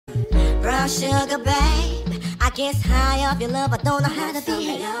about sugar, babe. I guess high off your love, I don't know how to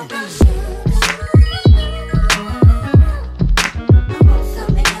be.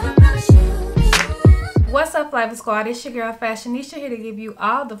 What's up, Flavor Squad? It's your girl Fashionisha here to give you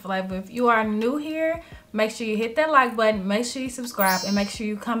all the flavor. If you are new here, make sure you hit that like button, make sure you subscribe, and make sure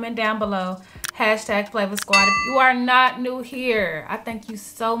you comment down below #FlavaSquad. If you are not new here, I thank you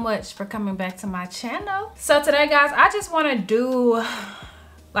so much for coming back to my channel. So today, guys, I just want to do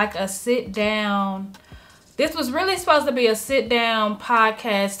like a sit down. This was really supposed to be a sit down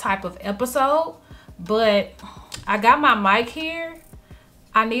podcast type of episode, but I got my mic here.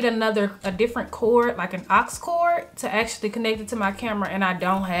 I need a different cord, like an aux cord, to actually connect it to my camera, and I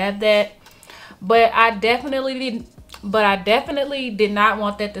don't have that. But I definitely did not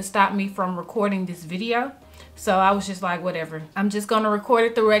want that to stop me from recording this video. So I was just like, whatever. I'm just gonna record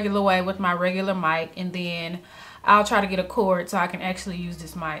it the regular way with my regular mic, and then I'll try to get a cord so I can actually use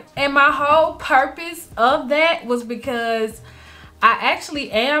this mic. And my whole purpose of that was because I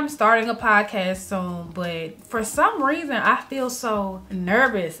actually am starting a podcast soon, but for some reason I feel so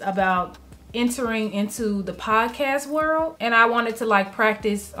nervous about entering into the podcast world, and I wanted to like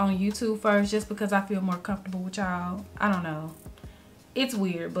practice on YouTube first just because I feel more comfortable with y'all. I don't know, it's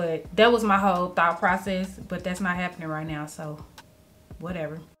weird, but that was my whole thought process, but that's not happening right now, so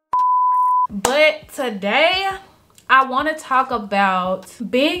whatever. But today I want to talk about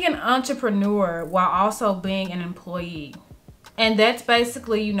being an entrepreneur while also being an employee. And that's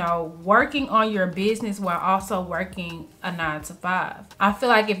basically, you know, working on your business while also working a 9-to-5. I feel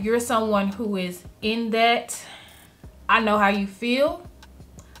like if you're someone who is in that, I know how you feel.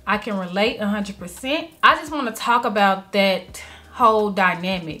 I can relate 100%. I just want to talk about that whole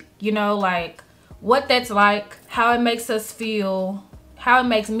dynamic, you know, like what that's like, how it makes us feel, how it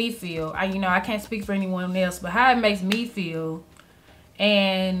makes me feel. You know, I can't speak for anyone else, but how it makes me feel,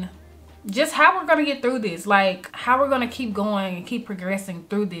 and just how we're gonna get through this, like how we're gonna keep going and keep progressing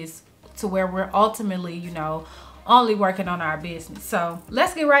through this to where we're ultimately, you know, only working on our business. So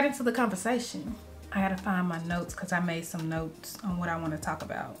let's get right into the conversation. I gotta find my notes because I made some notes on what I want to talk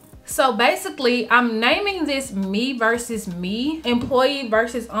about. So basically, I'm naming this me versus me, employee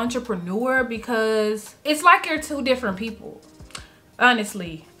versus entrepreneur, because it's like you're two different people.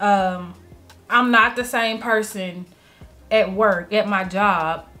 Honestly, I'm not the same person at work, at my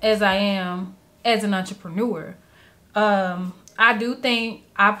job, as I am as an entrepreneur. I do think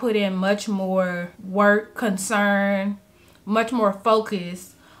I put in much more work, concern, much more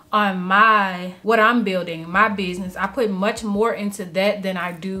focus on what I'm building, my business. I put much more into that than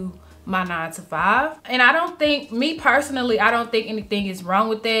I do my 9-to-5. And I don't think, me personally, I don't think anything is wrong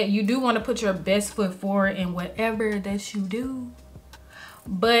with that. You do want to put your best foot forward in whatever that you do.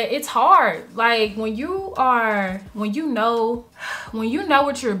 But it's hard, like when you know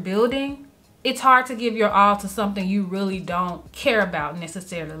what you're building, it's hard to give your all to something you really don't care about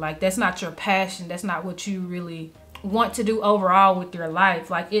necessarily. Like that's not your passion, that's not what you really want to do overall with your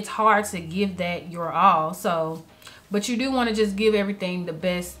life. Like it's hard to give that your all. So, but you do want to just give everything the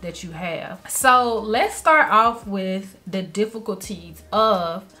best that you have. So let's start off with the difficulties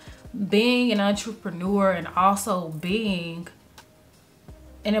of being an entrepreneur and also being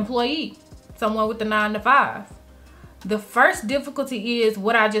an employee, someone with the 9-to-5. The first difficulty is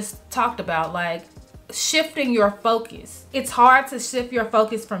what I just talked about, like shifting your focus. It's hard to shift your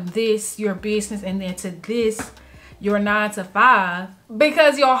focus from this, your business, and then to this, your 9-to-5,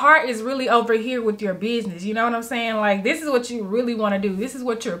 because your heart is really over here with your business. You know what I'm saying? Like this is what you really want to do. This is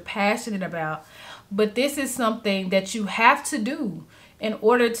what you're passionate about. But this is something that you have to do in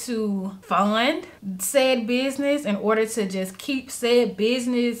order to fund said business, in order to just keep said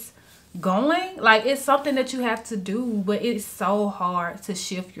business going. Like it's something that you have to do, but it's so hard to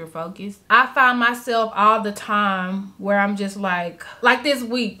shift your focus. I find myself all the time where I'm just like this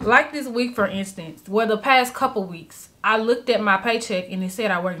week for instance, where the past couple weeks I looked at my paycheck and it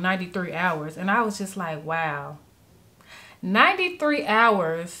said I worked 93 hours, and I was just like, wow, 93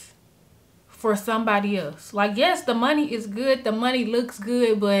 hours for somebody else. Like, yes, the money is good, the money looks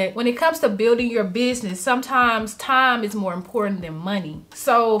good, but when it comes to building your business, sometimes time is more important than money.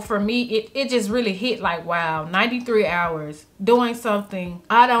 So for me, it just really hit like, wow, 93 hours doing something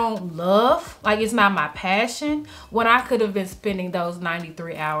I don't love, like it's not my passion, when I could have been spending those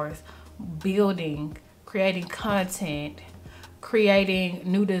 93 hours building, creating content, creating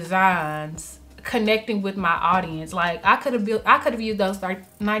new designs, connecting with my audience. Like I could have used those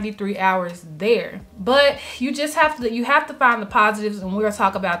 93 hours there. But you have to find the positives, and we'll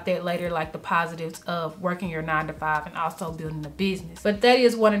talk about that later, like the positives of working your 9 to 5 and also building a business. But that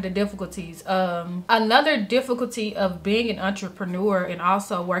is one of the difficulties. Another difficulty of being an entrepreneur and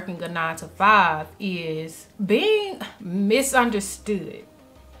also working a 9 to 5 is being misunderstood.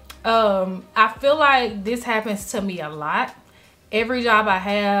 I feel like this happens to me a lot. Every job I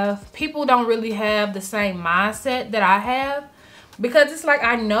have, people don't really have the same mindset that I have, because it's like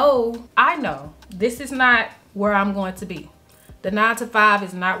I know this is not where I'm going to be. The 9 to 5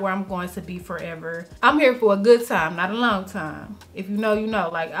 is not where I'm going to be forever. I'm here for a good time, not a long time. If you know, you know.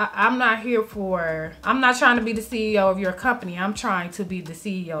 Like I'm not trying to be the CEO of your company. I'm trying to be the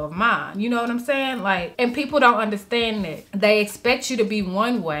CEO of mine. You know what I'm saying? Like, and people don't understand that. They expect you to be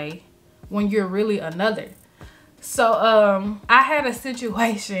one way when you're really another. So I had a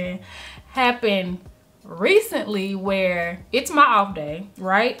situation happen recently where it's my off day,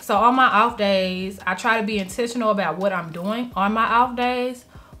 right? So on my off days, I try to be intentional about what I'm doing on my off days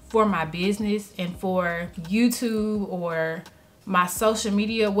for my business and for YouTube or my social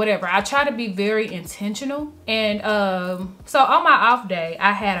media, whatever. I try to be very intentional. And so on my off day,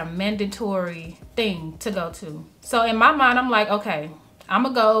 I had a mandatory thing to go to. So in my mind, I'm like, okay, I'm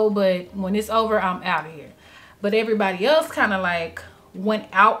gonna go, but when it's over, I'm out of here. But everybody else kind of like went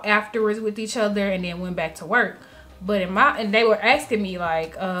out afterwards with each other and then went back to work. But and they were asking me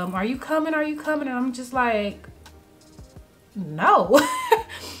like, are you coming? Are you coming? And I'm just like, no.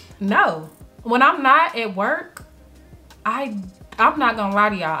 No. When I'm not at work, I'm not gonna lie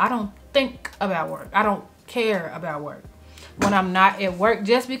to y'all, I don't think about work. I don't care about work when I'm not at work,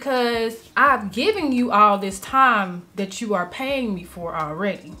 just because I've given you all this time that you are paying me for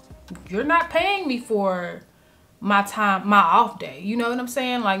already. You're not paying me for my time, my off day. You know what I'm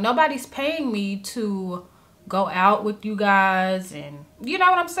saying? Like, nobody's paying me to go out with you guys, and you know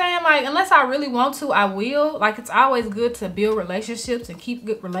what I'm saying? Like, unless I really want to, I will. Like, it's always good to build relationships and keep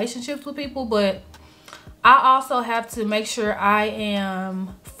good relationships with people, but I also have to make sure I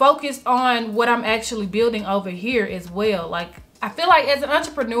am focused on what I'm actually building over here as well. Like, I feel like as an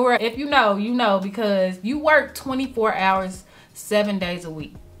entrepreneur, if you know, you know, because you work 24 hours, 7 days a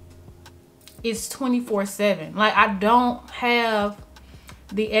week. It's 24/7. Like, I don't have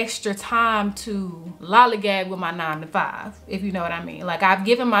the extra time to lollygag with my 9 to 5, if you know what I mean. Like, I've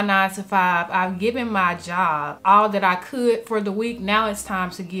given my 9 to 5, I've given my job all that I could for the week. Now it's time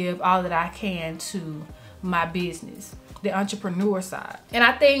to give all that I can to my business, the entrepreneur side. And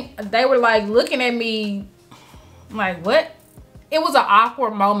I think they were like looking at me like, what? It was an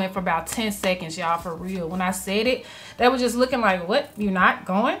awkward moment for about 10 seconds, y'all, for real. When I said it, they were just looking like, what? You not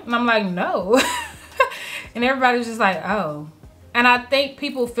going? And I'm like, no. And everybody was just like, oh. And I think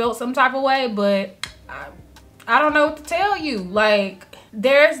people felt some type of way, but I don't know what to tell you. Like,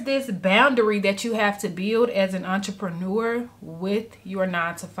 there's this boundary that you have to build as an entrepreneur with your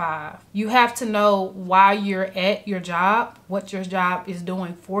 9 to 5. You have to know why you're at your job, what your job is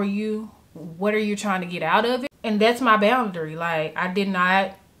doing for you, what are you trying to get out of it. And that's my boundary. Like, I did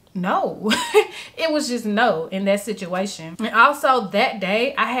not know. It was just no in that situation. And also that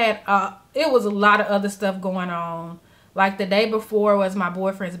day I had it was a lot of other stuff going on. Like, the day before was my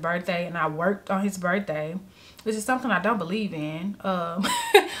boyfriend's birthday, and I worked on his birthday, which is something I don't believe in.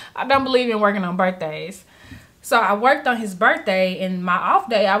 I don't believe in working on birthdays. So I worked on his birthday, and my off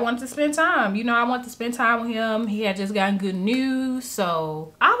day, I wanted to spend time. You know, I wanted to spend time with him. He had just gotten good news.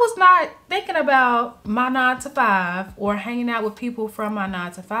 So I was not thinking about my 9 to 5 or hanging out with people from my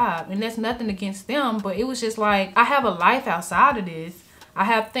 9 to 5. And that's nothing against them, but it was just like, I have a life outside of this. I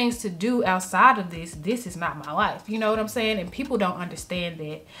have things to do outside of this. This is not my life. You know what I'm saying? And people don't understand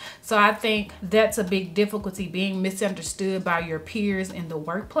that. So I think that's a big difficulty, being misunderstood by your peers in the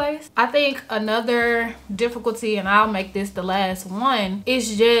workplace. I think another difficulty, and I'll make this the last one,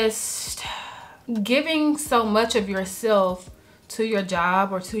 is just giving so much of yourself to your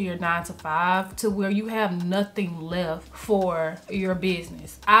job or to your 9 to 5 to where you have nothing left for your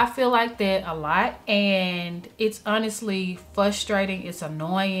business. I feel like that a lot, and it's honestly frustrating. It's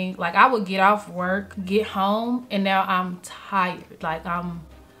annoying. Like, I would get off work, get home, and now I'm tired. Like,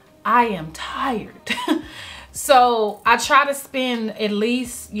 I am tired. So I try to spend at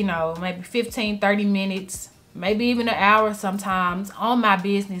least, you know, maybe 15-30 minutes, maybe even an hour sometimes, on my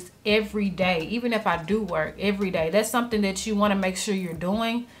business every day. Even if I do work every day, that's something that you want to make sure you're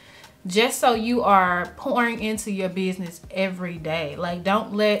doing, just so you are pouring into your business every day. Like,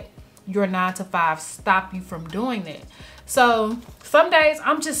 don't let your 9 to 5 stop you from doing that. So some days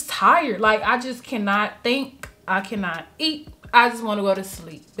I'm just tired. Like, I just cannot think, I cannot eat, I just want to go to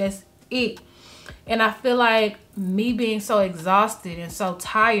sleep. That's it. And I feel like me being so exhausted and so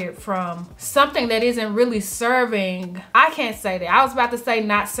tired from something that isn't really serving, I can't say that. I was about to say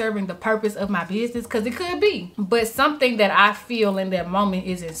not serving the purpose of my business, because it could be. But something that I feel in that moment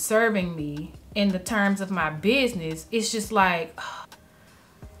isn't serving me in the terms of my business. It's just like,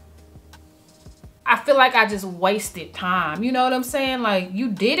 I feel like I just wasted time. You know what I'm saying? Like, you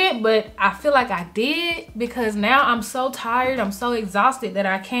did it, but I feel like I did, because now I'm so tired, I'm so exhausted that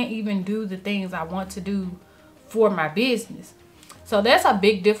I can't even do the things I want to do for my business. So that's a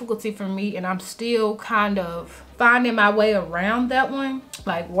big difficulty for me, and I'm still kind of finding my way around that one,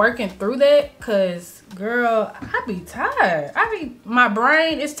 like working through that, because girl, I be tired. My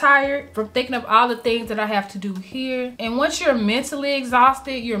brain is tired from thinking of all the things that I have to do here. And once you're mentally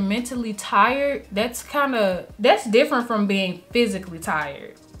exhausted, you're mentally tired. That's different from being physically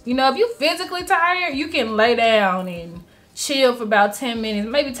tired. You know, if you're physically tired, you can lay down and chill for about 10 minutes,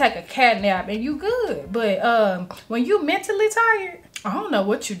 maybe take a cat nap, and you good. But when you mentally tired, I don't know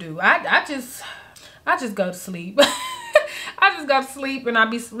what you do. I just go to sleep. I just go to sleep and I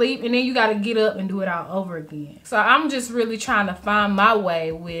be asleep, and then you got to get up and do it all over again. So I'm just really trying to find my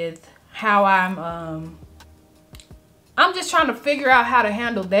way with how I'm just trying to figure out how to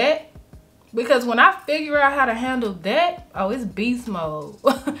handle that. Because when I figure out how to handle that, oh, it's beast mode.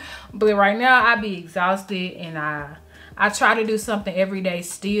 But right now I be exhausted, and I try to do something every day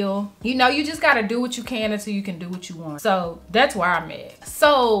still. You know, you just got to do what you can until you can do what you want. So that's where I'm at.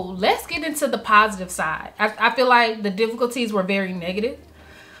 So let's get into the positive side. I feel like the difficulties were very negative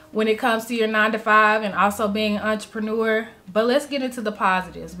when it comes to your 9-to-5 and also being an entrepreneur. But let's get into the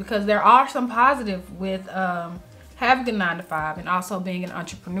positives, because there are some positive with having a 9-to-5 and also being an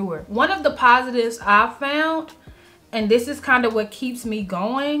entrepreneur. One of the positives I found, and this is kind of what keeps me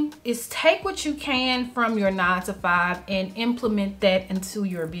going, is take what you can from your 9-to-5 and implement that into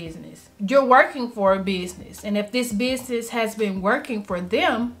your business. You're working for a business, and if this business has been working for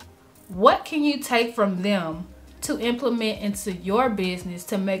them, what can you take from them to implement into your business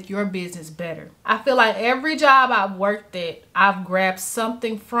to make your business better? I feel like every job I've worked at, I've grabbed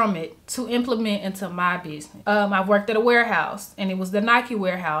something from it to implement into my business. I've worked at a warehouse, and it was the Nike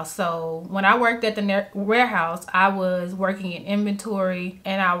warehouse. So when I worked at the warehouse, I was working in inventory,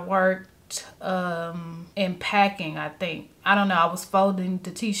 and I worked in packing, I think. I don't know, I was folding the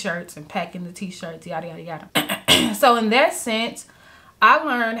t-shirts and packing the t-shirts, yada, yada, yada. So in that sense, I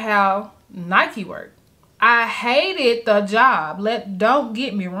learned how Nike worked. I hated the job. Don't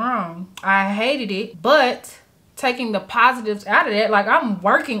get me wrong. I hated it, but taking the positives out of that, like, I'm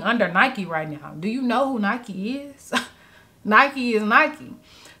working under Nike right now. Do you know who Nike is? Nike is Nike.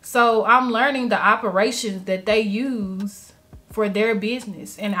 So I'm learning the operations that they use for their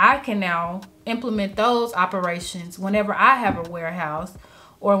business, and I can now implement those operations whenever I have a warehouse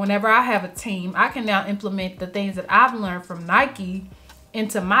or whenever I have a team. I can now implement the things that I've learned from Nike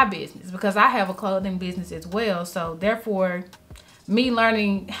into my business, because I have a clothing business as well. So therefore, me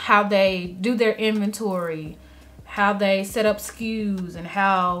learning how they do their inventory, how they set up SKUs, and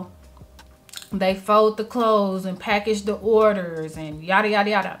how they fold the clothes and package the orders and yada, yada,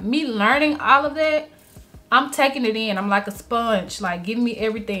 yada. Me learning all of that, I'm taking it in. I'm like a sponge, like, give me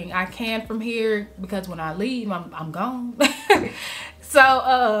everything I can from here, because when I leave, I'm gone.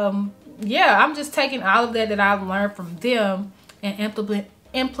 So yeah, I'm just taking all of that I've learned from them and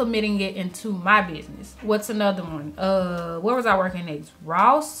implementing it into my business. What's another one? Where was I working next?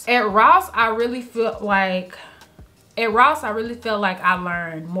 Ross. At Ross, I really felt like I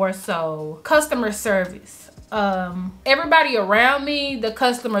learned more so customer service. Everybody around me, the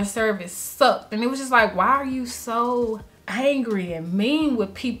customer service sucked, and it was just like, why are you so angry and mean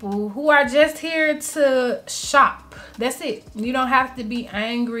with people who are just here to shop? That's it. You don't have to be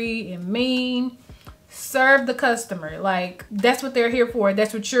angry and mean. Serve the customer. Like, that's what they're here for.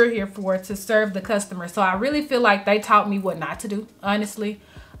 That's what you're here for, to serve the customer. So I really feel like they taught me what not to do, honestly,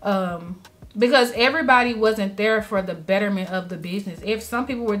 because everybody wasn't there for the betterment of the business. If some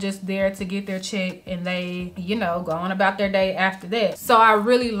people were just there to get their check and they, you know, go on about their day after that. So I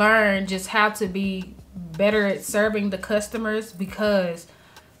really learned just how to be better at serving the customers because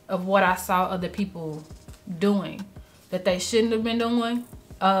of what I saw other people doing that they shouldn't have been doing.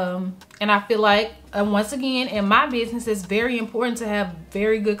 And I feel like, once again, in my business, it's very important to have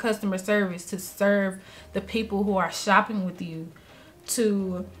very good customer service, to serve the people who are shopping with you,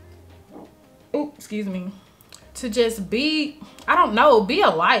 to, to just be, I don't know, be a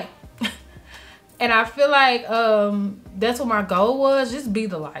light. And I feel like that's what my goal was, just be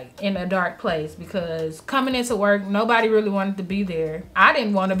the light in a dark place, because coming into work, nobody really wanted to be there. I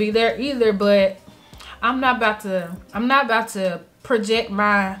didn't want to be there either, but I'm not about to project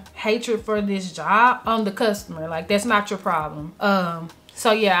my hatred for this job on the customer. Like, that's not your problem.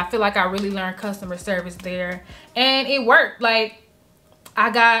 So yeah, I feel like I really learned customer service there, and it worked. Like,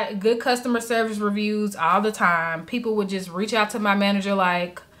 I got good customer service reviews all the time. People would just reach out to my manager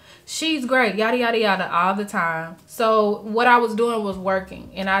like, she's great, yada yada yada, all the time. So what I was doing was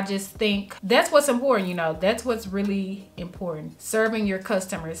working, and I just think that's what's important, you know. That's what's really important, serving your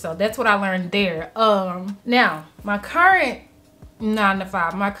customers. So that's what I learned there. Now my current 9 to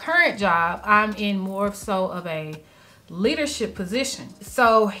 5, my current job, I'm in more so of a leadership position.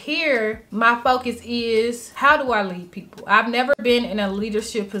 So here my focus is, how do I lead people? I've never been in a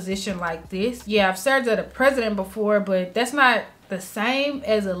leadership position like this. Yeah, I've served as a president before, but that's not the same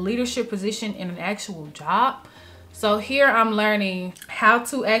as a leadership position in an actual job. So here I'm learning how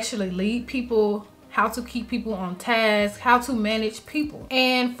to actually lead people, how to keep people on task, how to manage people.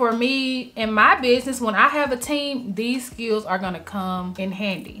 And for me, in my business, when I have a team, these skills are gonna come in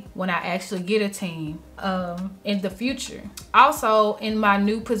handy when I actually get a team in the future. Also, in my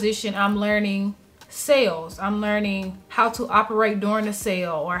new position, I'm learning sales. I'm learning how to operate during a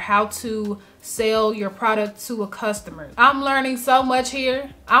sale, or how to sell your product to a customer. I'm learning so much here.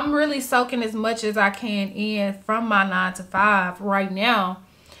 I'm really soaking as much as I can in from my 9 to 5 right now,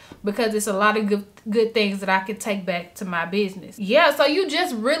 because it's a lot of good things that I could take back to my business. Yeah, so you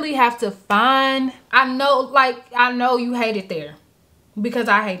just really have to find, I know you hate it there, because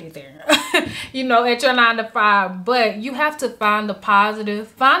I hate it there, you know, at your 9 to 5, but you have to find the positive.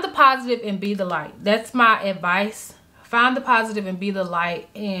 Find the positive and be the light. That's my advice. Find the positive and be the light,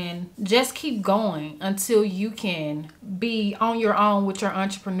 and just keep going until you can be on your own with your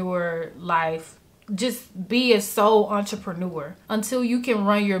entrepreneur life. Just be a sole entrepreneur until you can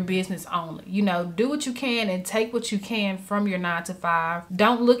run your business only. You know, do what you can and take what you can from your 9 to 5.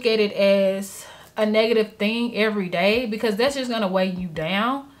 Don't look at it as a negative thing every day, because that's just gonna weigh you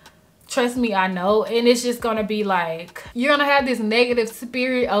down. Trust me, I know. And it's just gonna be like, you're gonna have this negative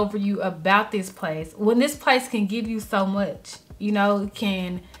spirit over you about this place, when this place can give you so much. You know, it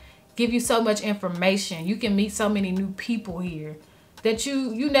can give you so much information. You can meet so many new people here that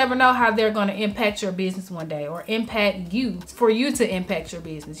you never know how they're going to impact your business one day, or impact you for you to impact your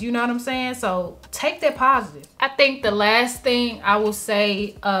business. You know what I'm saying? So take that positive. I think the last thing I will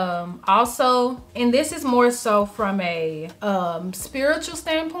say also, and this is more so from a spiritual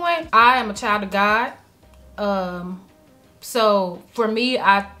standpoint, I am a child of God. So for me,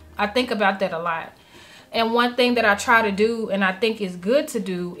 I think about that a lot. And one thing that I try to do, and I think is good to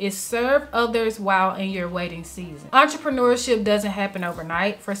do, is serve others while in your waiting season. Entrepreneurship doesn't happen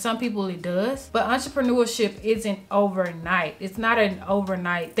overnight. For some people it does, but entrepreneurship isn't overnight. It's not an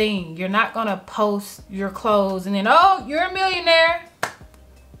overnight thing. You're not gonna post your clothes and then, oh, you're a millionaire.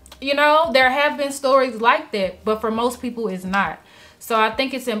 You know, there have been stories like that, but for most people it's not. So I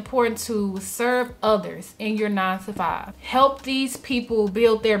think it's important to serve others in your 9 to 5. Help these people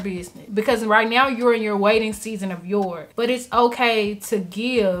build their business, because right now you're in your waiting season of yours. But it's okay to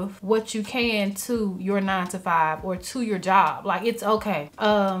give what you can to your 9 to 5 or to your job. Like, it's okay.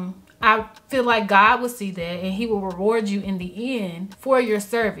 I feel like God will see that, and he will reward you in the end for your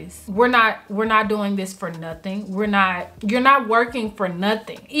service. We're not doing this for nothing. You're not working for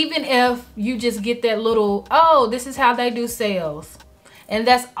nothing. Even if you just get that little, oh, this is how they do sales, and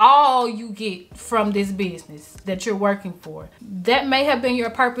that's all you get from this business that you're working for, that may have been your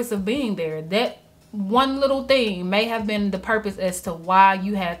purpose of being there. That one little thing may have been the purpose as to why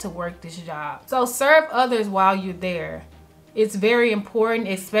you had to work this job. So serve others while you're there. It's very important,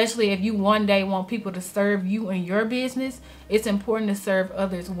 especially if you one day want people to serve you in your business. It's important to serve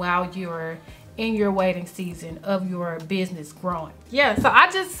others while you're in your waiting season of your business growing. Yeah, so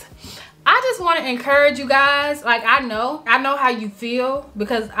I just want to encourage you guys. Like, I know how you feel,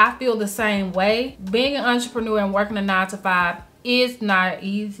 because I feel the same way. Being an entrepreneur and working a 9 to 5 is not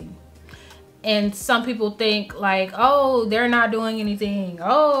easy. And some people think like, oh, they're not doing anything.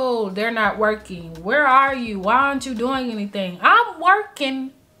 Oh, they're not working. Where are you? Why aren't you doing anything? I'm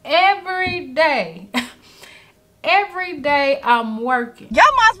working every day. Every day I'm working. Y'all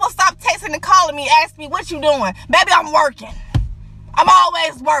might as well stop texting and calling me, asking me what you doing. Baby, I'm working. I'm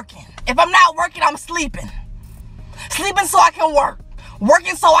always working. If I'm not working, I'm sleeping. Sleeping so I can work.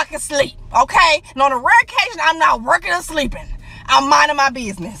 Working so I can sleep, okay? And on a rare occasion, I'm not working or sleeping. I'm minding my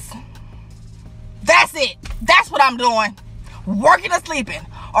business. That's it. That's what I'm doing. Working or sleeping,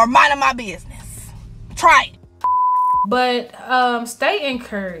 or minding my business. Try it. But stay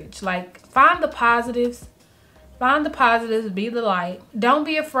encouraged. Like, find the positives. Find the positives, be the light. Don't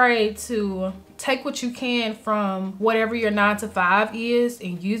be afraid to take what you can from whatever your 9 to 5 is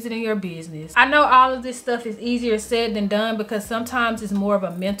and use it in your business. I know all of this stuff is easier said than done because sometimes it's more of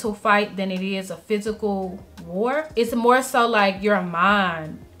a mental fight than it is a physical war. It's more so like your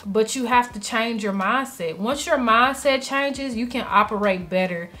mind, but you have to change your mindset. Once your mindset changes, you can operate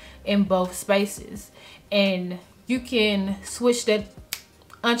better in both spaces, and you can switch that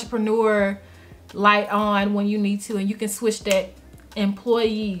entrepreneur light on when you need to, and you can switch that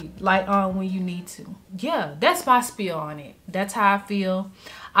employee light on when you need to. Yeah, that's my spiel on it. That's how I feel.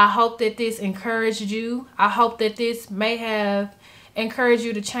 I hope that this encouraged you. I hope that this may have encouraged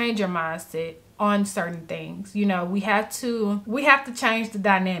you to change your mindset on certain things. You know, we have to change the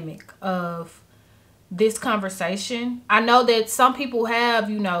dynamic of this conversation. I know that some people have,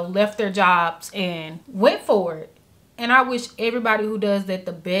 you know, left their jobs and went for it. And I wish everybody who does that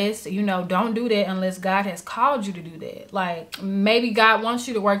the best. You know, don't do that unless God has called you to do that. Like, maybe God wants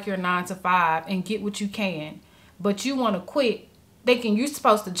you to work your 9 to 5 and get what you can, but you want to quit thinking you're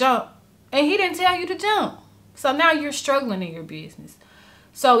supposed to jump, and he didn't tell you to jump. So now you're struggling in your business.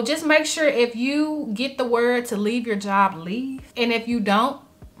 So just make sure if you get the word to leave your job, leave. And if you don't,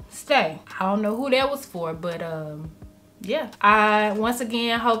 stay. I don't know who that was for, but yeah, I once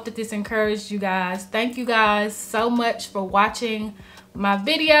again hope that this encouraged you guys. Thank you guys so much for watching my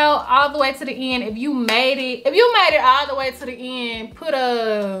video all the way to the end. If you made it all the way to the end, put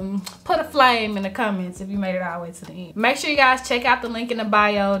a flame in the comments if you made it all the way to the end. Make sure you guys check out the link in the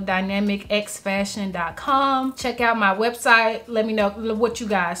bio, dynamicxfashion.com. Check out my website. Let me know what you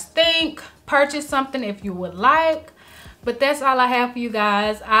guys think. Purchase something if you would like. But that's all I have for you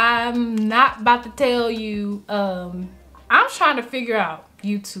guys. I'm not about to tell you, I'm trying to figure out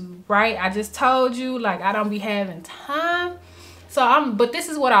YouTube, right? I just told you, like, I don't be having time. So but this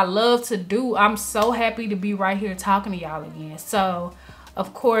is what I love to do. I'm so happy to be right here talking to y'all again. So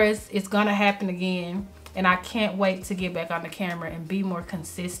of course it's gonna happen again, and I can't wait to get back on the camera and be more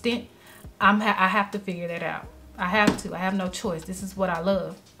consistent. I have to figure that out. I have no choice. This is what I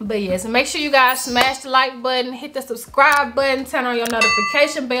love. But yeah, so make sure you guys smash the like button, hit the subscribe button, turn on your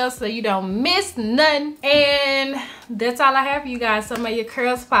notification bell so you don't miss nothing. And that's all I have for you guys. So may your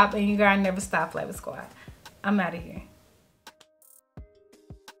curls pop and your girl never stop, FlavaSquad. I'm out of here.